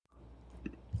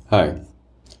Hi,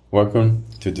 welcome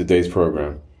to today's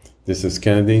program. This is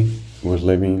Kennedy with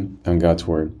Living on God's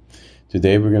Word.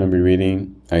 Today we're going to be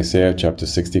reading Isaiah chapter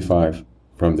 65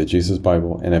 from the Jesus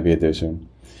Bible NIV edition.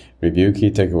 Review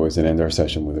key takeaways and end our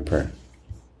session with a prayer.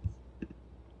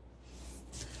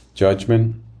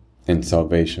 Judgment and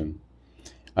salvation.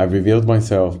 I've revealed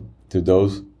myself to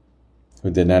those who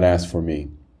did not ask for me.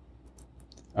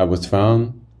 I was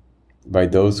found by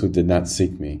those who did not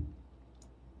seek me.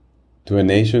 To a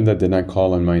nation that did not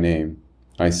call on my name,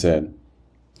 I said,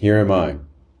 Here am I,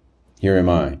 here am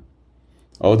I.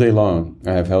 All day long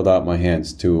I have held out my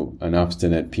hands to an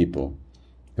obstinate people,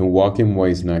 who walk in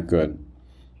ways not good,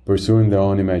 pursuing their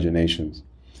own imaginations,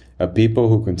 a people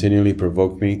who continually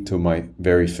provoke me to my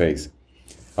very face,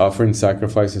 offering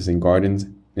sacrifices in gardens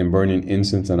and burning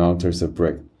incense on altars of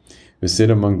brick, who sit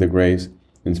among the graves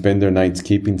and spend their nights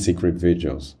keeping secret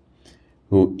vigils,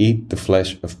 who eat the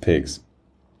flesh of pigs,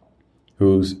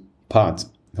 whose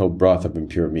pots hold broth of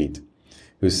impure meat,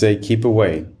 who say, Keep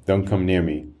away, don't come near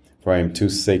me, for I am too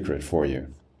sacred for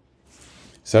you.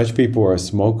 Such people are a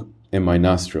smoke in my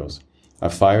nostrils, a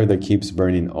fire that keeps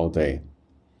burning all day.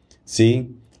 See,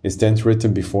 it stands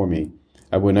written before me,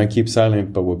 I will not keep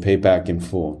silent, but will pay back in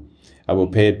full. I will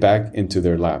pay it back into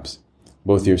their laps,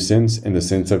 both your sins and the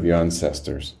sins of your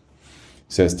ancestors,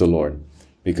 says the Lord,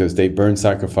 because they burned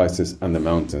sacrifices on the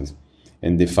mountains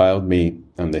and defiled me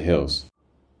on the hills.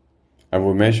 I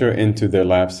will measure into their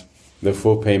laps the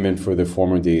full payment for their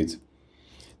former deeds.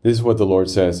 This is what the Lord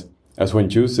says, as when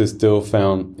juice is still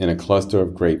found in a cluster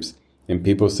of grapes, and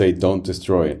people say, Don't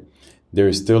destroy it, there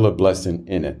is still a blessing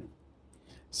in it.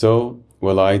 So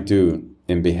will I do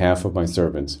in behalf of my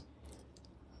servants.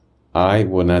 I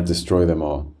will not destroy them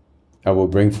all. I will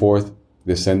bring forth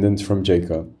descendants from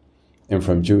Jacob, and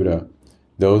from Judah,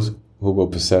 those who will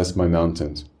possess my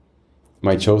mountains.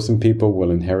 My chosen people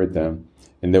will inherit them,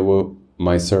 and there will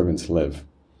my servants live.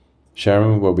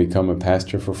 Sharon will become a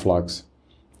pasture for flocks,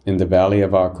 in the valley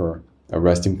of Achor, a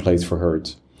resting place for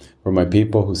herds, for my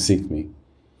people who seek me.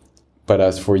 But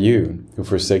as for you, who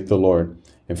forsake the Lord,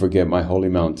 and forget my holy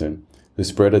mountain, who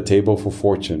spread a table for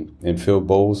fortune, and fill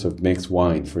bowls of mixed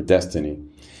wine for destiny,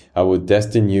 I will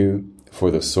destine you for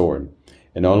the sword,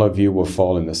 and all of you will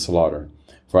fall in the slaughter.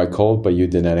 For I called, but you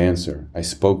did not answer. I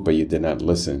spoke, but you did not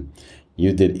listen.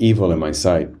 You did evil in my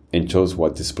sight, and chose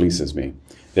what displeases me.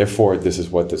 Therefore, this is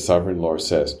what the sovereign Lord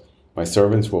says. My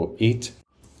servants will eat,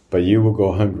 but you will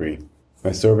go hungry.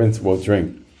 My servants will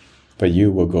drink, but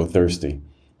you will go thirsty.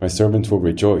 My servants will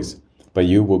rejoice, but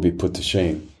you will be put to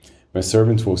shame. My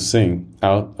servants will sing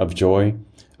out of joy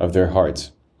of their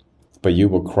hearts, but you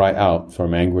will cry out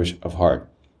from anguish of heart,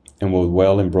 and will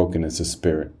wail in brokenness of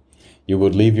spirit. You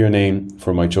will leave your name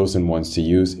for my chosen ones to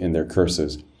use in their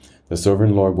curses. The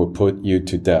sovereign Lord will put you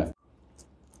to death,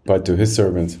 but to his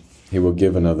servants he will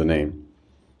give another name.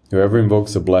 Whoever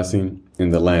invokes a blessing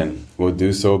in the land will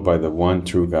do so by the one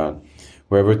true God.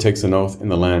 Whoever takes an oath in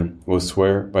the land will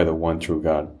swear by the one true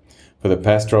God. For the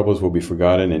past troubles will be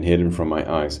forgotten and hidden from my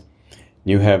eyes.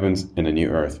 New heavens and a new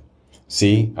earth.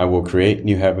 See, I will create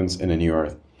new heavens and a new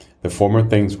earth. The former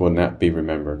things will not be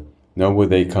remembered, nor will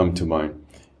they come to mind.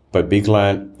 But be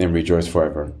glad and rejoice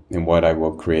forever in what I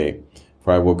will create.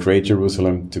 For I will create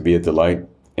Jerusalem to be a delight,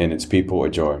 and its people a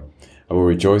joy. I will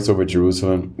rejoice over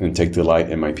Jerusalem and take delight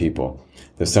in my people.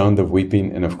 The sound of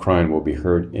weeping and of crying will be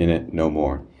heard in it no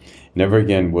more. Never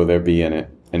again will there be in it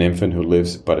an infant who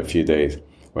lives but a few days,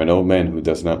 or an old man who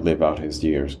does not live out his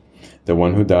years. The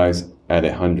one who dies at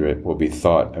 100 will be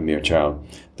thought a mere child.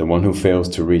 The one who fails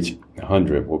to reach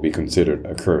 100 will be considered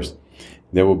accursed.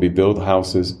 They will be built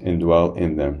houses and dwell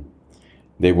in them.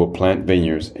 They will plant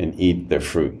vineyards and eat their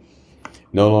fruit.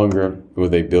 No longer will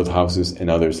they build houses and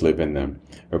others live in them,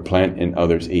 or plant and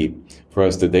others eat. For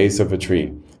as the days of a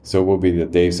tree, so will be the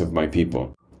days of my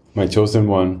people. My chosen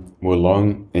one will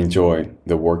long enjoy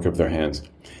the work of their hands.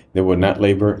 They will not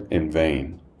labor in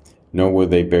vain, nor will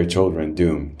they bear children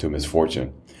doomed to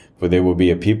misfortune. For they will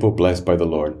be a people blessed by the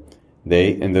Lord,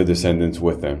 they and their descendants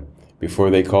with them. Before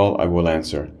they call, I will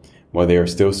answer. While they are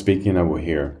still speaking, I will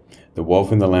hear. The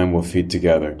wolf and the lamb will feed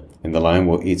together, and the lion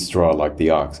will eat straw like the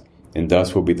ox, and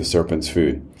dust will be the serpent's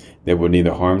food. They will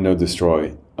neither harm nor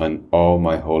destroy on all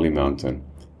my holy mountain,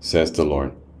 says the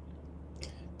Lord.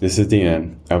 This is the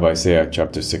end of Isaiah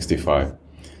chapter 65.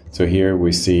 So here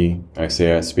we see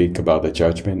Isaiah speak about the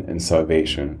judgment and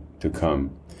salvation to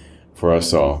come for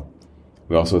us all.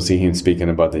 We also see him speaking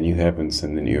about the new heavens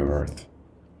and the new earth.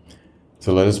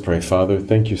 So let us pray. Father,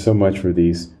 thank you so much for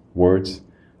these words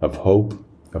of hope,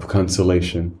 of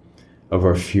consolation, of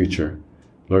our future.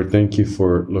 Lord, thank you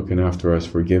for looking after us,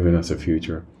 for giving us a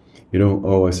future. You don't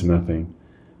owe us nothing.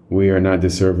 We are not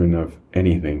deserving of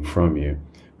anything from you,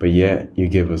 but yet you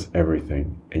give us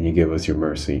everything, and you give us your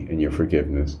mercy and your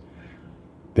forgiveness.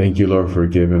 Thank you, Lord, for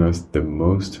giving us the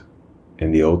most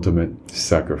and the ultimate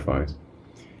sacrifice,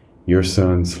 your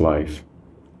Son's life,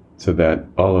 so that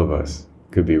all of us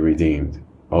could be redeemed,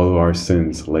 all of our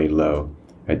sins laid low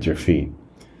at your feet,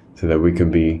 so that we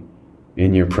can be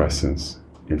in your presence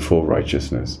in full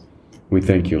righteousness. We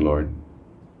thank you, Lord.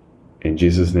 In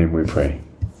Jesus' name we pray.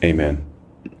 Amen.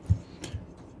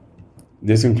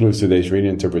 This concludes today's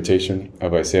reading and interpretation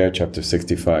of Isaiah chapter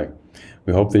 65.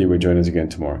 We hope that you will join us again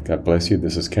tomorrow. God bless you.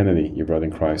 This is Kennedy, your brother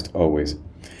in Christ, always.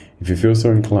 If you feel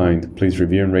so inclined, please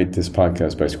review and rate this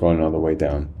podcast by scrolling all the way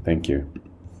down. Thank you.